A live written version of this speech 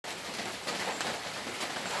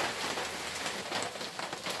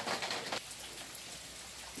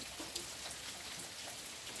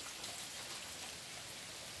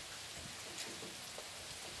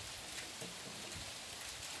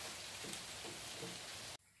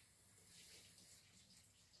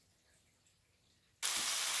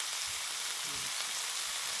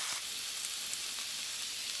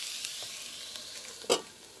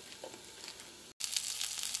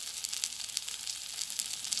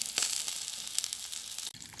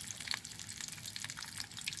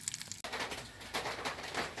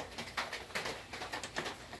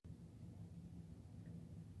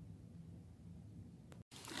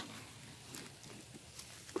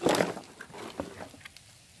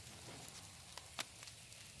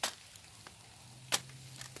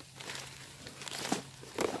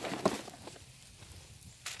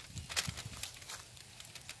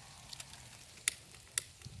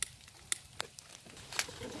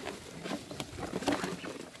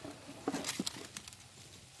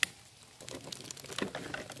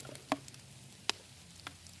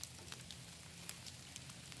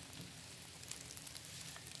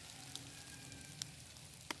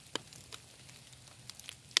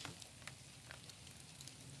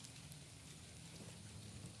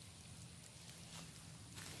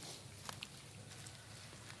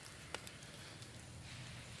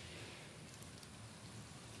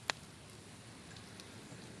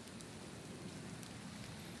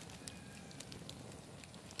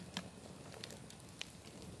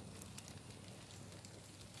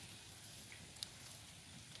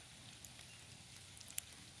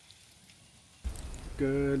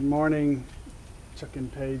Good morning. Chuck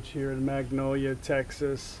and Paige here in Magnolia,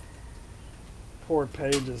 Texas. Poor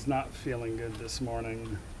Paige is not feeling good this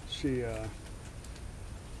morning. She,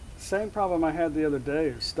 same problem I had the other day.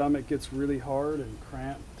 Her stomach gets really hard and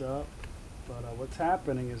cramped up. But what's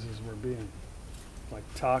happening is we're being like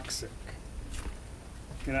toxic.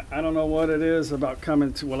 And I don't know what it is about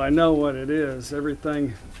coming to, well, I know what it is.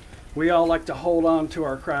 Everything, we all like to hold on to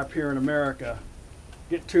our crap here in America.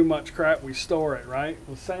 Get too much crap, we store it, right?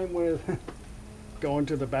 Well, same with going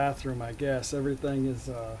to the bathroom, I guess. Everything is,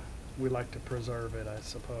 we like to preserve it, I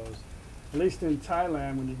suppose. At least in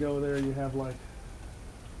Thailand, when you go there, you have like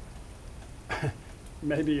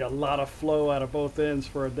maybe a lot of flow out of both ends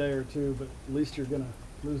for a day or two, but at least you're gonna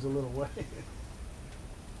lose a little weight.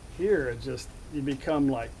 Here, it just, you become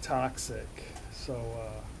like toxic. So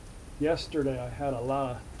yesterday I had a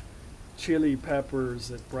lot of chili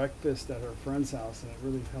peppers at breakfast at her friend's house, and it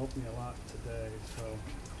really helped me a lot today. So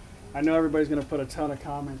I know everybody's going to put a ton of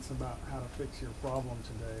comments about how to fix your problem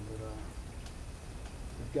today, but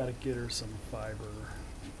we've got to get her some fiber.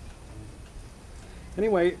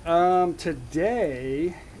 Anyway,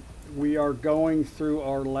 today we are going through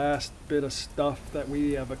our last bit of stuff that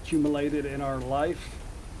we have accumulated in our life,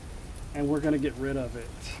 and we're going to get rid of it.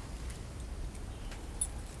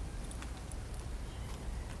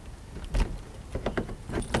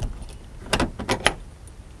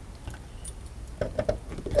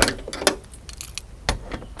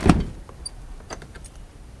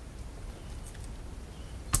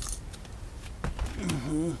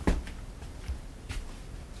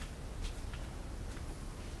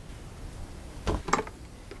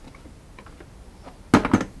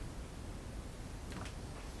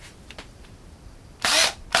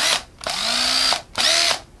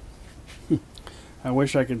 I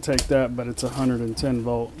wish I could take that, but it's 110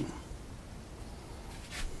 volt.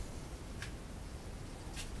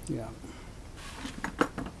 Yeah.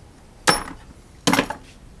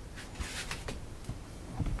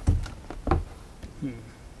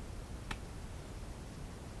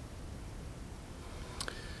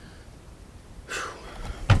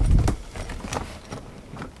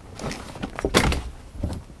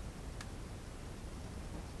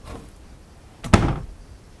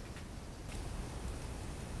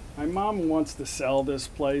 My mom wants to sell this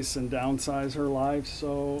place and downsize her life,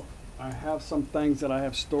 so I have some things that I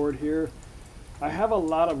have stored here. I have a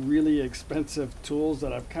lot of really expensive tools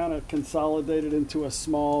that I've kind of consolidated into a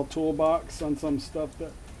small toolbox on some stuff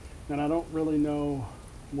that, and I don't really know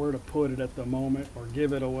where to put it at the moment or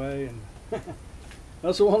give it away. And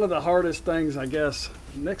that's one of the hardest things, I guess,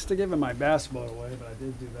 next to giving my bass boat away, but I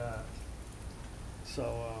did do that.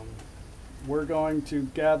 So we're going to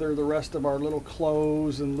gather the rest of our little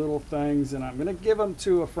clothes and little things, and I'm going to give them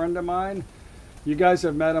to a friend of mine. You guys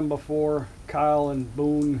have met them before, Kyle and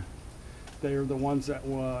Boone. They are the ones that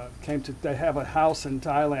came to, they have a house in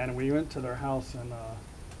Thailand, and we went to their house in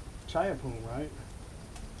Chayapum, right?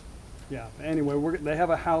 Yeah, anyway, they have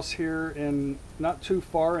a house here in, not too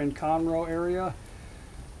far in Conroe area.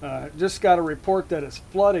 Just got a report that it's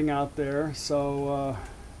flooding out there, so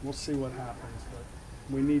we'll see what happens.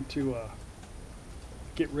 But we need to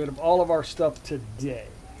get rid of all of our stuff today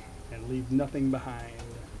and leave nothing behind.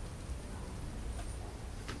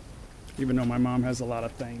 Even though my mom has a lot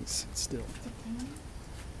of things still.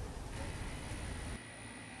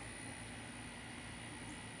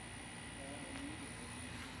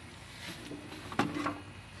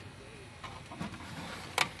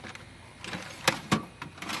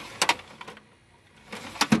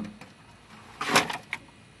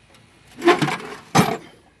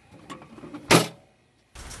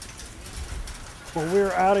 Well,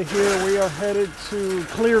 we're out of here. We are headed to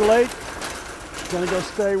Clear Lake. Gonna go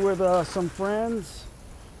stay with some friends.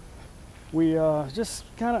 We just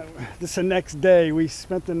kind of, this is the next day. We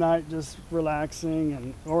spent the night just relaxing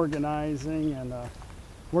and organizing, and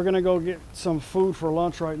we're gonna go get some food for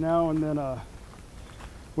lunch right now, and then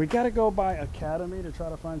we gotta go by Academy to try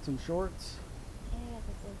to find some shorts.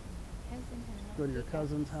 Go to your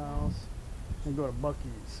cousin's house and go to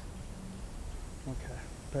Buc-ee's. Okay,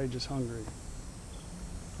 Paige is hungry.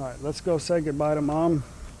 All right, let's go say goodbye to Mom.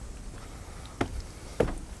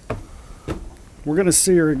 We're going to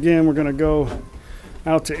see her again. We're going to go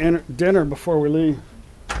out to dinner before we leave.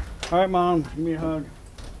 All right, Mom, give me a hug.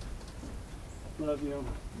 Love you.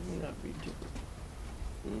 Love you too.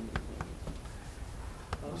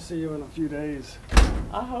 I'll see you in a few days.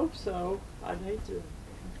 I hope so. I'd hate to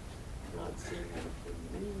not see you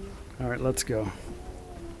for me. All right, let's go.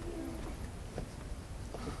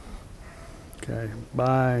 Okay,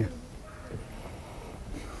 bye.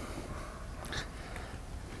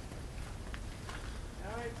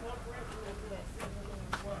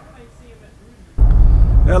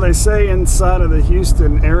 Well, they say inside of the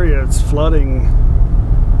Houston area it's flooding.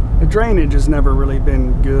 The drainage has never really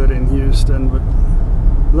been good in Houston, but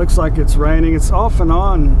it looks like it's raining. It's off and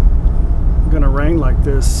on gonna rain like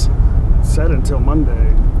this, it said, until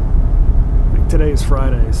Monday. Like today is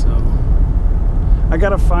Friday, so I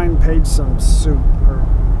gotta find Paige some soup.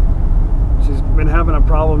 She's been having a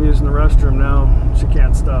problem using the restroom now. She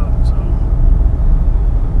can't stop, so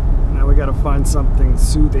now we gotta find something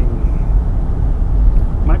soothing.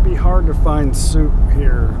 Might be hard to find soup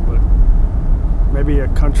here, but maybe a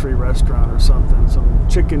country restaurant or something, some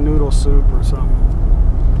chicken noodle soup or something.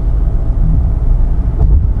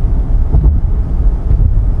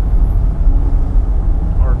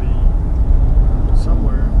 RV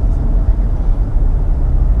somewhere.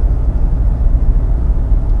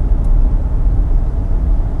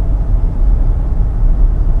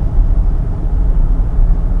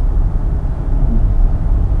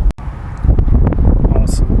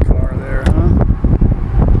 Awesome car there, huh?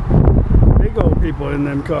 Big old people in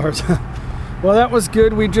them cars. Well, that was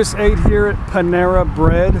good. We just ate here at Panera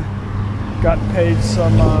Bread. Got paid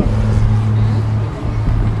some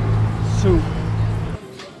soup.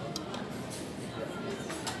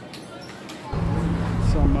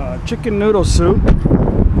 Some chicken noodle soup.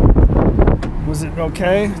 Was it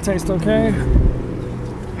okay? Taste okay?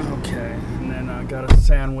 Okay. And then I got a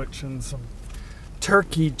sandwich and some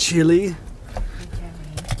turkey chili.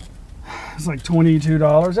 It's like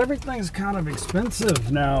 $22. Everything's kind of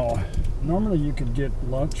expensive now. Normally you could get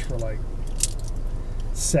lunch for like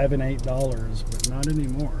 $7, $8, but not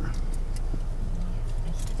anymore.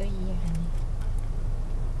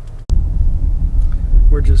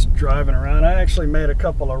 We're just driving around. I actually made a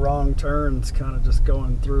couple of wrong turns, kind of just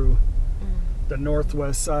going through the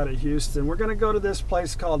northwest side of Houston. We're gonna go to this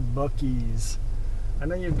place called Buc-ee's. I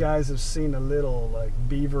know you guys have seen a little like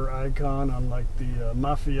beaver icon on like the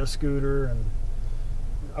Mafia scooter and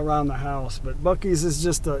around the house, but Buc-ee's is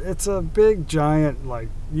just it's a big giant, like,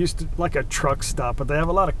 used to like a truck stop, but they have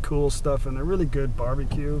a lot of cool stuff and they're really good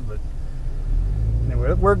barbecue. But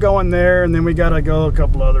anyway, we're going there, and then we gotta go a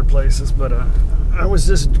couple other places. But I was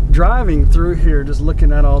just driving through here, just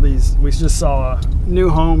looking at all these. We just saw new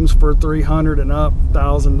homes for $300 and up,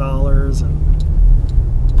 $1,000, and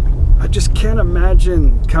I just can't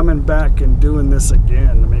imagine coming back and doing this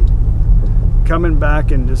again. I mean, coming back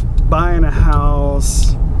and just buying a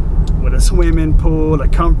house with a swimming pool, a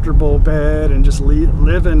comfortable bed, and just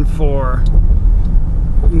living for,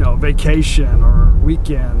 you know, vacation or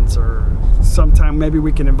weekends, or sometime maybe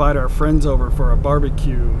we can invite our friends over for a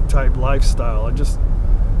barbecue type lifestyle. I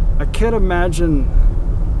can't imagine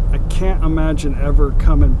ever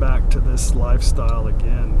coming back to this lifestyle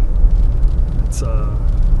again.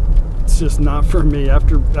 It's just not for me.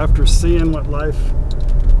 After seeing what life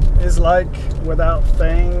is like without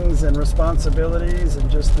things and responsibilities,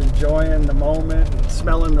 and just enjoying the moment and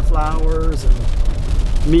smelling the flowers and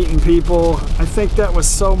meeting people, I think that was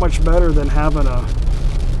so much better than having a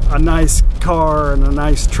nice car and a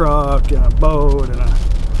nice truck and a boat and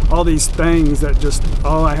all these things that just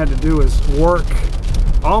all I had to do is work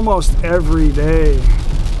almost every day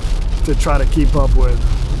to try to keep up with.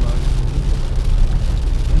 But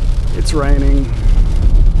it's raining.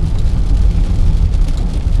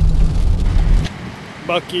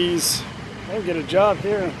 Buc-ee's. I'll get a job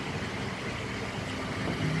here.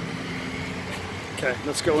 Okay,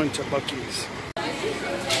 let's go into Buc-ee's.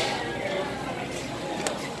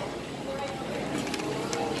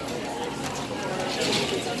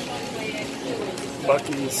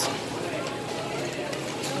 Buc-ee's.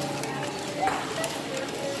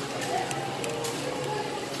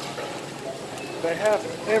 They have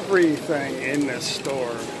everything in this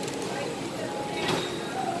store.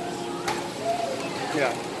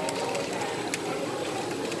 Yeah.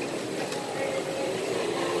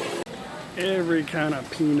 Every kind of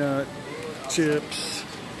peanut, chips,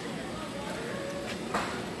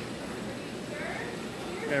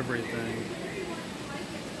 everything.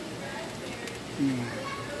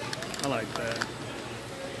 I like that.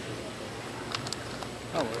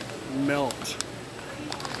 I would melt.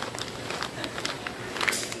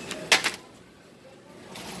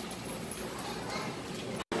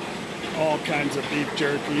 All kinds of beef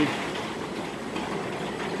jerky.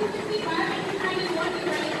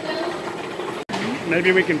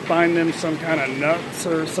 Maybe we can find them some kind of nuts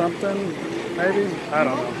or something. Maybe? I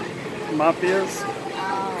don't know. Mafias?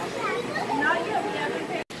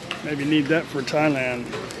 Maybe need that for Thailand.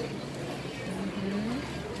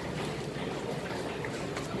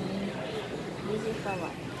 This is for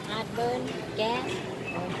what? Heartburn, gas.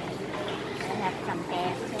 I have some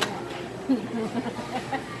gas too.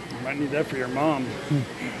 Might need that for your mom.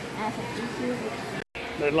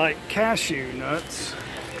 They like cashew nuts.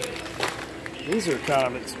 These are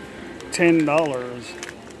kind of $10.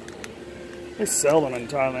 They sell them in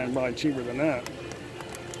Thailand probably cheaper than that.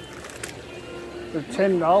 They're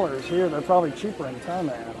 $10 here. They're probably cheaper in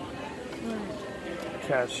Thailand.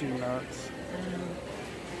 Cashew nuts.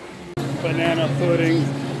 Banana pudding.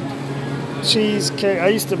 Cheesecake. I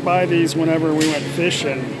used to buy these whenever we went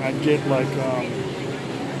fishing. I'd get like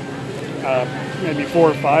maybe 4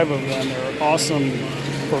 or 5 of them. They're awesome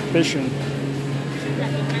for fishing.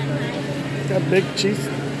 That big cheese.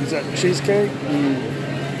 Is that cheesecake?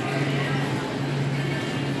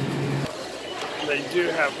 They do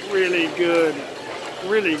have really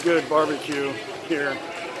good barbecue here.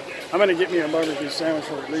 I'm gonna get me a barbecue sandwich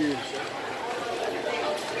before it leaves.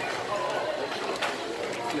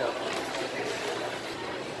 Yeah.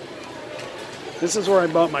 This is where I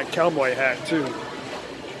bought my cowboy hat too.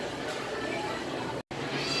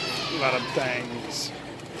 A lot of things.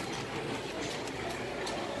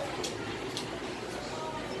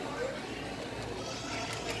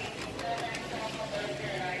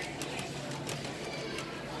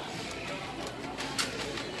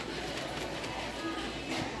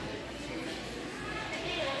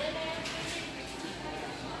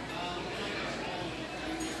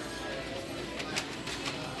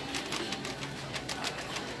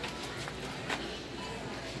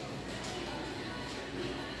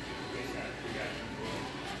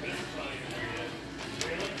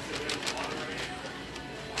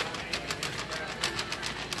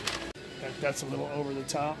 That's a little over the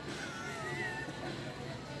top.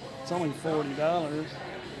 It's only $40.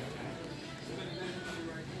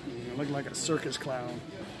 You look like a circus clown.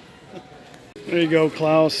 There you go,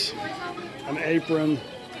 Klaus. An apron.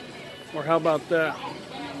 Or how about that?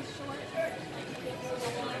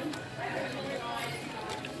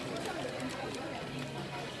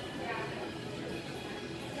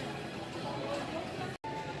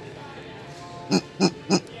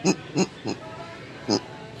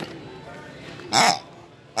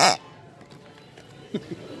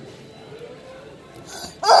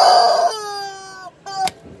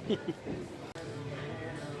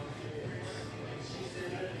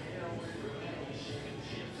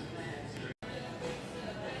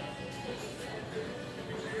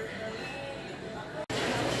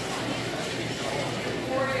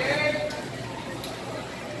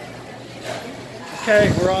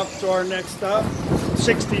 Okay, we're off to our next stop.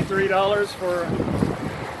 $63 for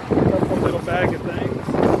a little bag of things.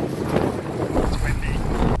 It's windy.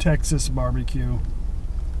 Texas barbecue.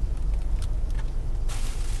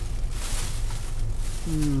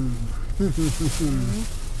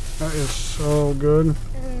 That is so good.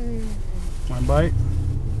 Want a bite?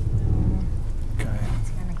 Okay.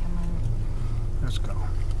 Let's go.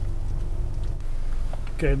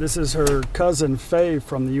 Okay, this is her cousin Faye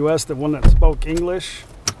from the U.S., the one that spoke English.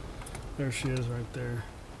 There she is right there.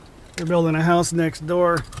 They're building a house next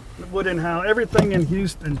door, a wooden house. Everything in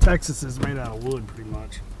Houston, Texas is made out of wood pretty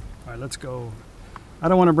much. All right, let's go. I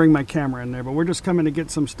don't want to bring my camera in there, but we're just coming to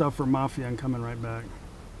get some stuff for Mafia and coming right back.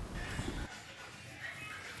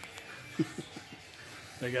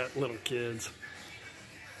 They got little kids.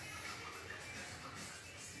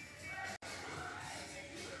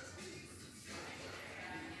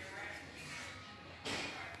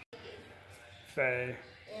 Faye.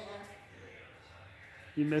 Yeah.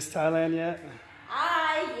 You miss Thailand yet?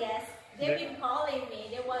 Yes. They've been calling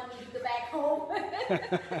me. They want me to go back home.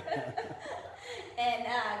 And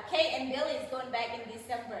Kate and Billy is going back in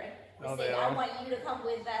December. They said, I want you to come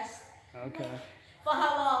with us. Okay. For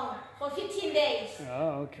how long? For 15 days.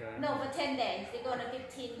 Oh, okay. No, for 10 days. They're going to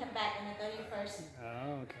 15, come back on the 31st.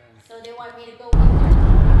 Oh, okay. So they want me to go with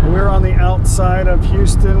them. We're on the outside of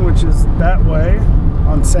Houston, which is that way,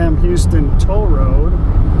 on Sam Houston Toll Road.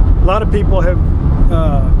 A lot of people have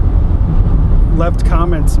left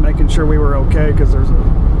comments making sure we were okay because there's a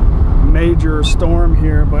major storm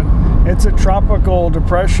here, but it's a tropical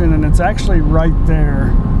depression and it's actually right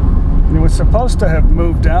there. And it was supposed to have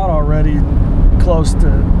moved out already close to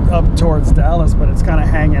up towards Dallas, but it's kind of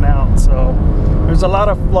hanging out. So there's a lot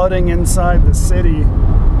of flooding inside the city.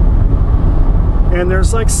 And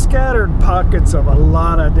there's like scattered pockets of a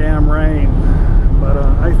lot of damn rain. But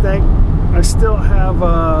I think I still have,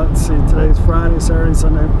 let's see, today's Friday, Saturday,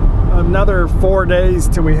 Sunday, another 4 days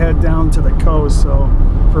till we head down to the coast. So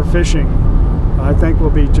for fishing, I think we'll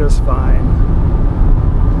be just fine.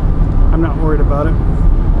 I'm not worried about it.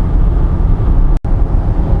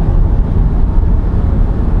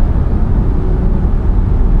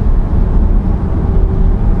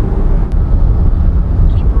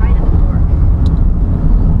 Keep right at the door.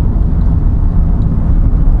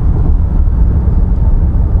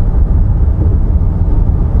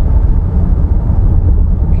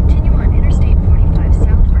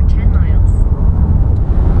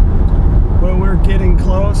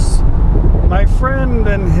 My friend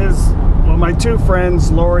and my two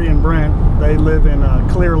friends, Lori and Brent, they live in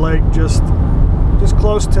Clear Lake, just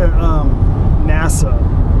close to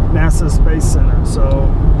NASA Space Center. So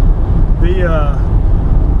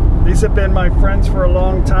these have been my friends for a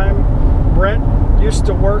long time. Brent used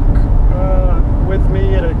to work with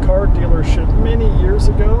me at a car dealership many years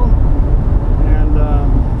ago, and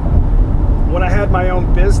when I had my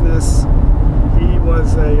own business, he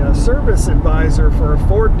was a service advisor for a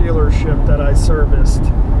Ford dealership that I serviced,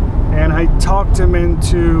 and I talked him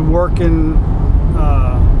into working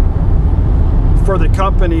for the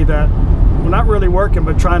company that, well, not really working,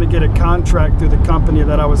 but trying to get a contract through the company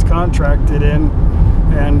that I was contracted in,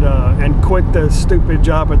 and quit the stupid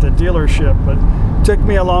job at the dealership. But it took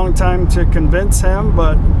me a long time to convince him,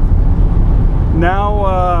 but now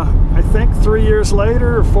I think 3 years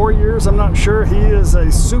later, or 4 years, I'm not sure, he is a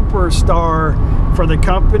superstar for the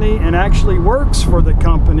company and actually works for the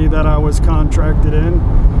company that I was contracted in.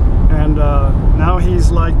 And now he's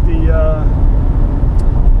like the,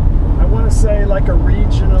 I want to say like a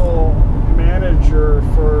regional manager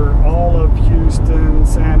for all of Houston,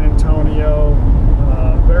 San Antonio,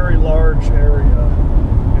 very large area.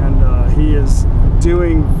 And he is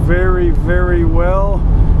doing very, very well.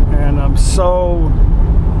 And I'm so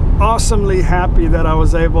awesomely happy that I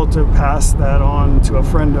was able to pass that on to a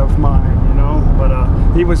friend of mine, you know. But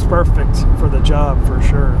he was perfect for the job for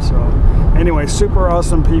sure. So anyway, super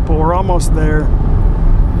awesome people. We're almost there.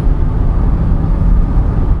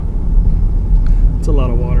 It's a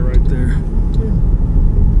lot of water right there.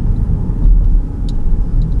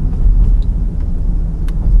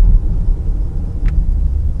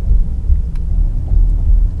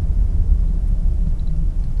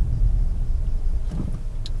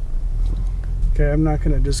 Okay, I'm not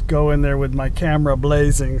going to just go in there with my camera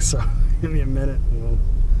blazing, so give me a minute and we'll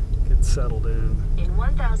get settled in. In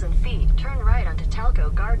 1,000 feet, turn right onto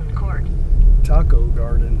Talco Garden Court. Taco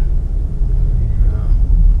Garden.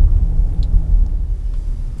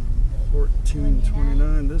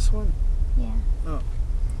 1429, this one? Yeah. Oh,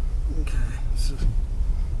 okay. This is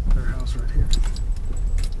their house right here.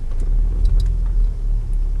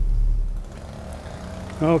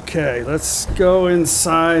 Okay, let's go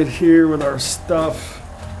inside here with our stuff.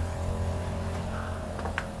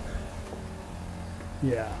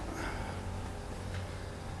 Yeah.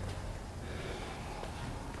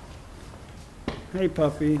 Hey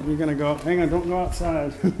puppy, you're gonna go, hang on, don't go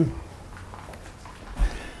outside.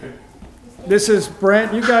 This is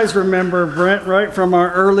Brent. You guys remember Brent, right, from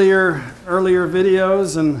our earlier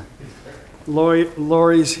videos, and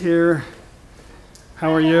Lori's here.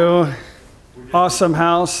 How are you? Awesome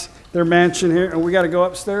house. Their mansion here. And we got to go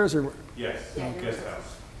upstairs, or? Yes, guest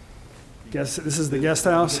house. Guess this is the guest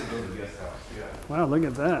house? Go to the guest house, yeah. Wow, look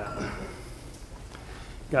at that.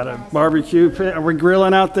 Got a barbecue pit. Are we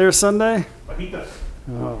grilling out there Sunday? Fajitas.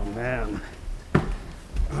 Oh, man.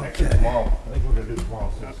 Actually, Okay. tomorrow. I think we're going to do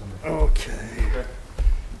tomorrow. Okay.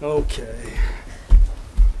 Okay.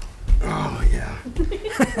 Oh, yeah.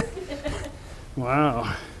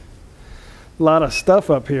 Wow. A lot of stuff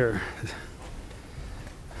up here.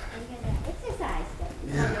 Exercise.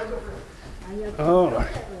 Yeah. Oh.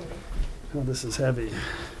 Oh, this is heavy.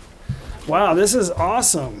 Wow, this is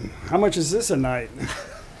awesome. How much is this a night?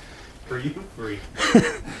 For you, free.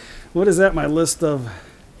 What is that, my list of No,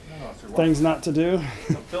 it's your things not to do?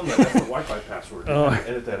 Don't film that. That's the Wi-Fi password. You Oh. have to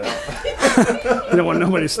edit that out. You don't want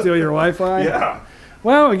nobody to steal your Wi-Fi? Yeah.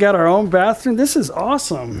 Well, we got our own bathroom. This is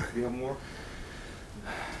awesome. Do you have more?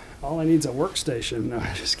 All I need is a workstation. No,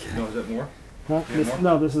 I'm just kidding. No, is that more? Huh? Yeah, more?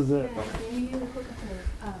 No, this is it. You hook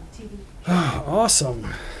up the TV. Oh, awesome.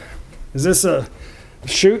 Is this a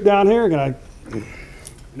chute down here? Can I,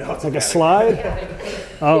 No, it's like a slide?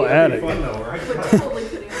 Oh, attic. Fun though, right? We're totally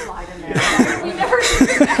putting a slide in there. We never do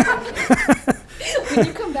that. When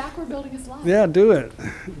you come back, we're building a slide. Yeah, do it.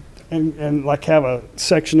 And like have a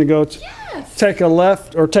section to go to. Yes. Take a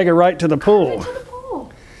left or take a right to the pool. To the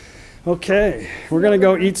pool. Okay, we're gonna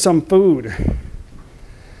go eat some food.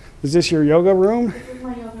 Is this your yoga room? This is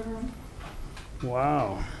my yoga room.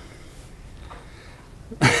 Wow.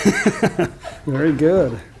 Very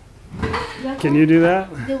good. Can you do that?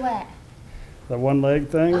 Do what? The one leg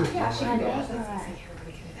thing? Yeah, she One can leg do or it. what?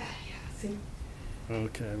 Everybody can do that. Yeah. See?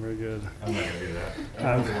 Okay, very good. I'm not going to do that. I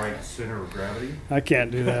have the right center of gravity. I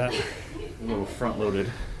can't do that. A little front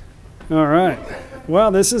loaded. All right.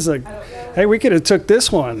 Well, this is a, hey, we could have took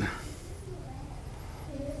this one.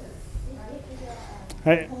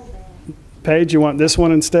 Hey, Paige, you want this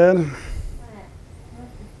one instead?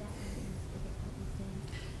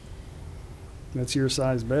 That's your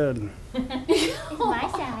size bed. It's my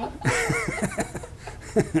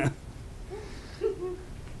side.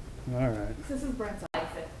 All right. This is Brent's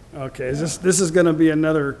outfit. Okay, this is going to be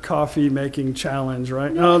another coffee making challenge,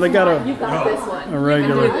 right? No, they got You've got this one. a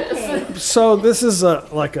regular. Okay. So this is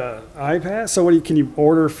like a iPad. So what can you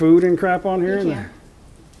order food and crap on here? You can.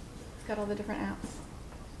 It's got all the different apps.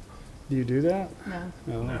 Do you do that? No.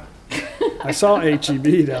 No. I saw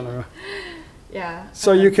HEB down there. Yeah.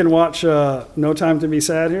 So you can watch No Time to Be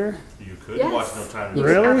Sad here? You could Yes. watch No Time to You Be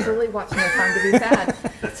Really? can absolutely watch No Time to Be Sad.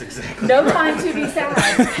 That's exactly. No Time to Be Sad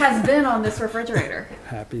has been on this refrigerator.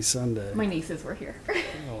 Happy Sunday. My nieces were here.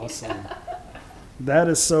 Awesome. That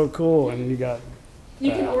is so cool. And you got,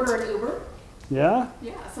 You can order an Uber. yeah?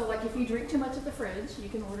 Yeah, so like if you drink too much at the fridge, you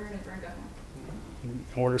can order an Uber and go home.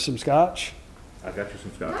 Order some scotch. I got you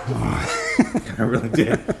some scotch. I really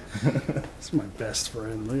did. That's my best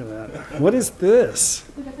friend. Look at that. What is this?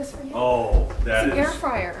 We got this for you. Oh, that It's an air is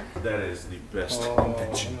fryer. that is the best Oh,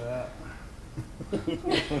 invention. look at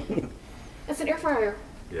that. It's an air fryer.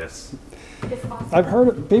 Yes. It's awesome. I've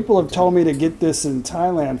heard people have told me to get this in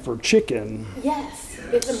Thailand for chicken, Yes,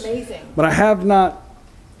 it's amazing. but I have not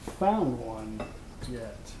found one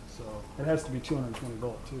yet. So it has to be 220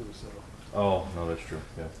 volt too. So, Oh no, that's true.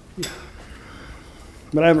 Yeah.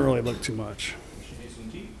 but I haven't really looked too much. You should do some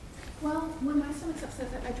tea. Well, when my stomach's upset,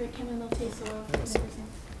 I drink chamomile tea, so it makes sense.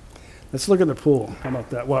 Let's look at the pool. How about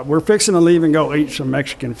that? What? We're fixing to leave and go eat some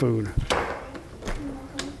Mexican food.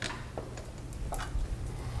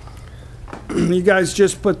 You guys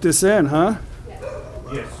just put this in, huh?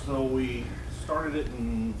 Yes. So we started it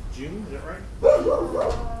in June. Is that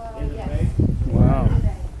right? End of May. Wow.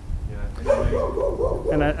 Yeah. End of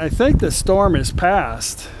May. And I think the storm is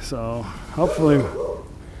past, so hopefully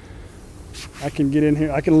I can get in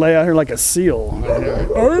here. I can lay out here like a seal. Right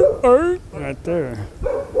here. Right there.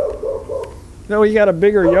 No, you got a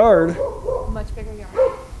bigger yard. Much bigger yard.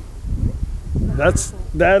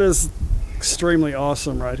 That is extremely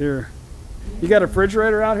awesome right here. You got a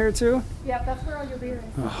refrigerator out here too? Yep, that's where all your beer is.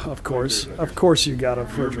 Oh, of course you got a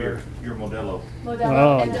refrigerator. Your Modelo. Modelo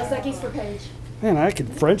Oh. and Dos Equis for Paige. Man, I could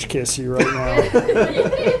French kiss you right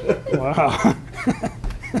now. Wow.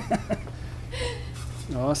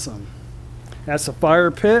 Awesome. That's a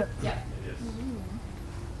fire pit. Yep. It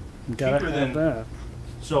is. Gotta Cheaper have than- that.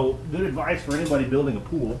 So good advice for anybody building a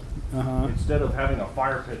pool. Uh-huh. Instead of having a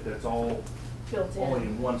fire pit that's all Built only in.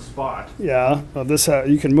 in one spot, Yeah, well,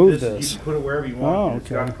 you can move you this. can put it wherever you want. Oh, and It's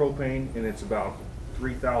okay. got propane and it's about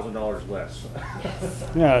 $3,000 less.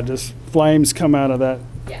 Yeah, just flames come out of that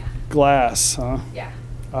Yeah. glass, huh? Yeah.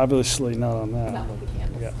 Obviously not on that, Not with the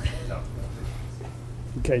candles. Yeah. No.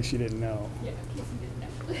 in case you didn't know. Yeah, in case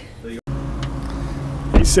you didn't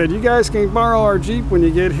know. He said, you guys can borrow our Jeep when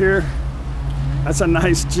you get here. That's a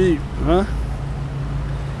nice Jeep, huh?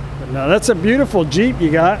 But no, that's a beautiful Jeep you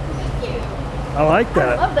got. Thank you. I like I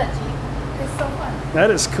that. love that Jeep. It's so fun. That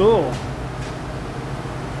is cool.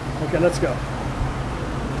 Okay, let's go.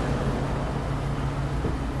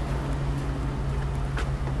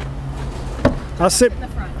 In the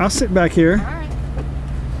front. I'll sit back here. All right.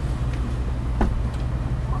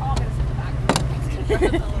 We're all gonna sit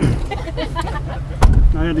in the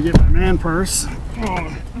back. I had to get my man purse.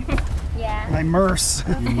 Oh, Yeah. my Merce.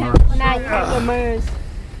 Now you have the MERS.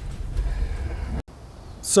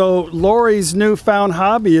 So Lori's newfound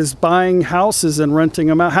hobby is buying houses and renting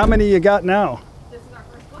them out. How many you got now? This is our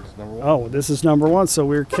first one. Oh, this is number one, so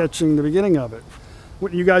we're catching the beginning of it.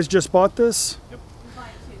 What, you guys just bought this? We're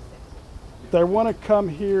buying Tuesday. They want to come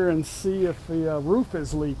here and see if the roof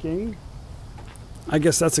is leaking. I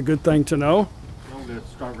guess that's a good thing to know. We're going to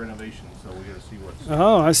start renovation, so we got to see what's.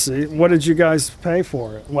 Oh, I see. What did you guys pay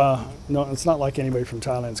for it? Well, no, it's not like anybody from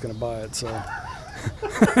Thailand's going to buy it, so.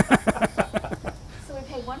 So we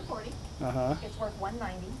pay $140. Uh-huh, It's worth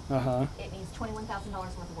 $190. uh-huh. It needs $21,000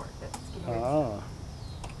 worth of work. That's getting rid of. Oh.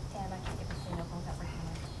 And I can't get this thing open without breaking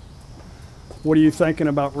it. What are you thinking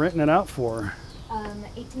about renting it out for?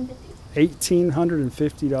 $1,850.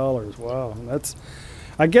 $1,850. Wow,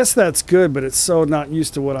 I guess that's good, but it's so not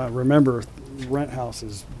used to what I remember rent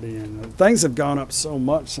houses being. Things have gone up so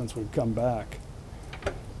much since we've come back.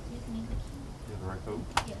 Do you need the key? You have the right code?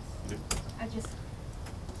 Yes. I just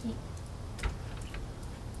keep.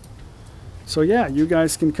 So yeah, you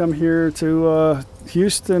guys can come here to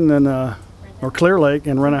Houston and or Clear Lake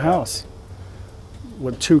and rent a house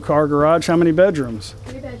with 2-car garage. How many bedrooms?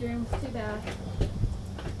 3 bedrooms, 2 baths.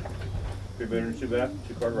 3 bedrooms, 2 bath,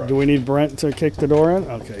 2-car garage. Do we need Brent to kick the door in?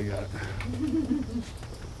 Okay, got it.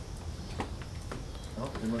 Oh,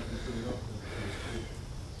 they must be pretty well.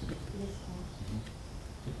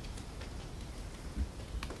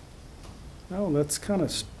 Oh, that's kind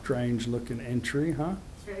of strange looking entry, huh?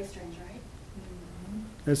 It's very strange, right?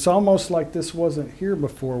 It's almost like this wasn't here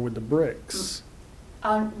before with the bricks.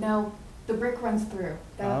 No, the brick runs through.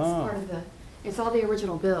 That's Ah. part of the, it's all the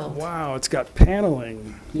original build. Wow, it's got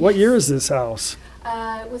paneling. What year is this house?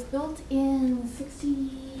 It was built in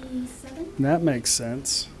 67. That makes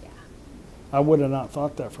sense. Yeah. I would have not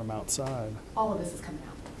thought that from outside. All of this is coming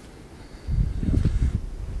out.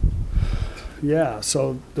 Yeah,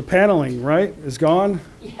 so the paneling, right, is gone?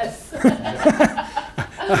 Yes.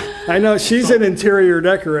 I know she's an interior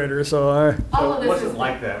decorator, so All of So it this wasn't is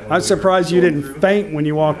like that. when I'm we surprised were you going didn't through. faint when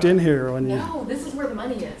you walked in here. When you, No, this is where the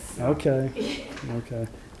money is. okay, okay.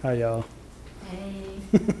 Hi, y'all.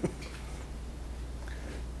 Hey.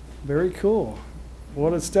 Very cool.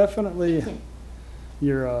 Well, it's definitely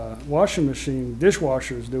your washing machine,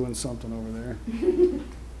 dishwasher's doing something over there.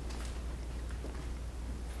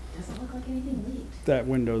 Doesn't look like anything leaked. That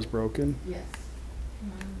window's broken. Yes.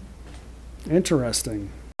 Interesting.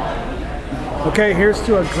 Okay, here's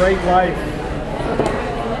to a great life.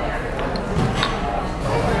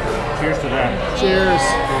 Cheers to that. Cheers.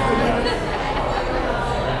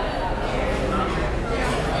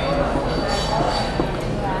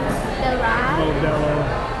 The wrap, Modelo.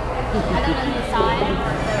 I don't know if you saw it.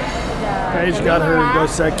 Paige got her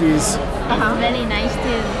Dos Equis. Very nice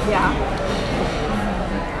too. Yeah.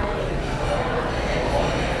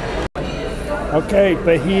 Okay,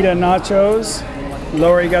 fajita nachos.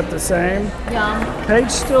 Lori got the same. Yum. Paige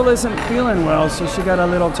still isn't feeling well, so she got a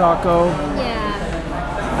little taco.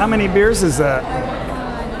 Yeah. How many beers is that?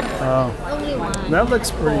 Oh, Only one. that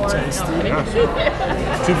looks pretty tasty.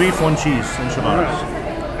 2 beef, 1 cheese enchiladas.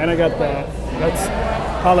 And I got that. That's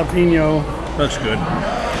jalapeno. That's good.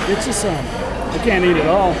 Get you some. I can't eat it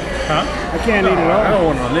all. Huh? I can't eat it I all. don't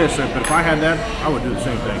want it on this, but if I had that, I would do the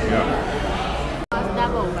same thing. Yeah. It's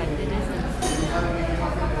double, but it isn't.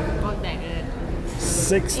 Not that good.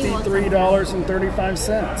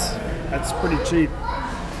 $63.35. That's pretty cheap.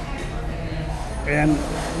 And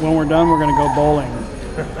when we're done, we're going to go bowling.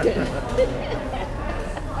 Yeah.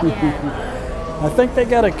 I think they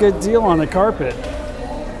got a good deal on the carpet.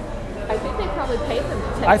 I think they probably paid them to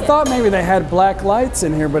take I it. thought maybe they had black lights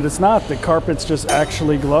in here, but it's not. The carpet's just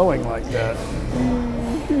actually glowing like that.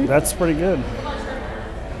 That's pretty good.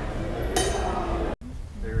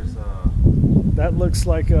 There's That looks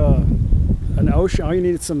like an ocean. Oh, you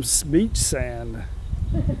need some beach sand.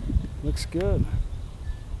 Looks good.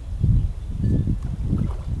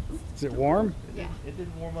 Is it warm? Yeah. it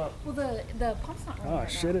didn't warm up. Well, the pump's not running Oh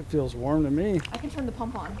right shit, now. it feels warm to me. I can turn the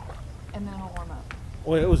pump on, and then it'll warm up.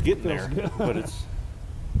 Well, it was getting there, but it's.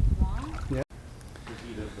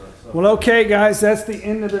 Well, okay, guys, that's the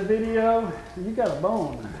end of the video. You got a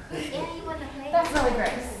bone. Yeah, you want to play? That's really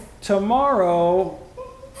great. Tomorrow,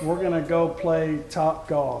 we're going to go play Top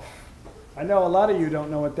Golf. I know a lot of you don't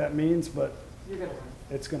know what that means, but You're gonna win.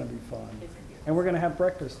 it's going to be fun. It's gonna be. And we're going to have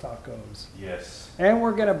breakfast tacos. Yes. And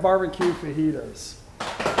we're going to barbecue fajitas.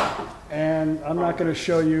 And I'm not going to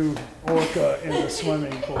show you Orca in the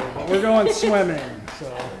swimming pool, but we're going swimming. So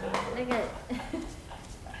Look at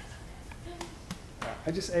I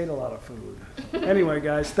just ate a lot of food. Anyway,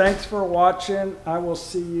 guys, thanks for watching. I will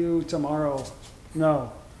see you tomorrow.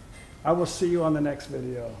 No, I will see you on the next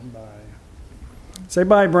video. Bye. Say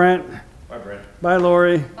bye, Brent. Bye, Brent. Bye,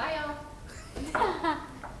 Lori. Bye.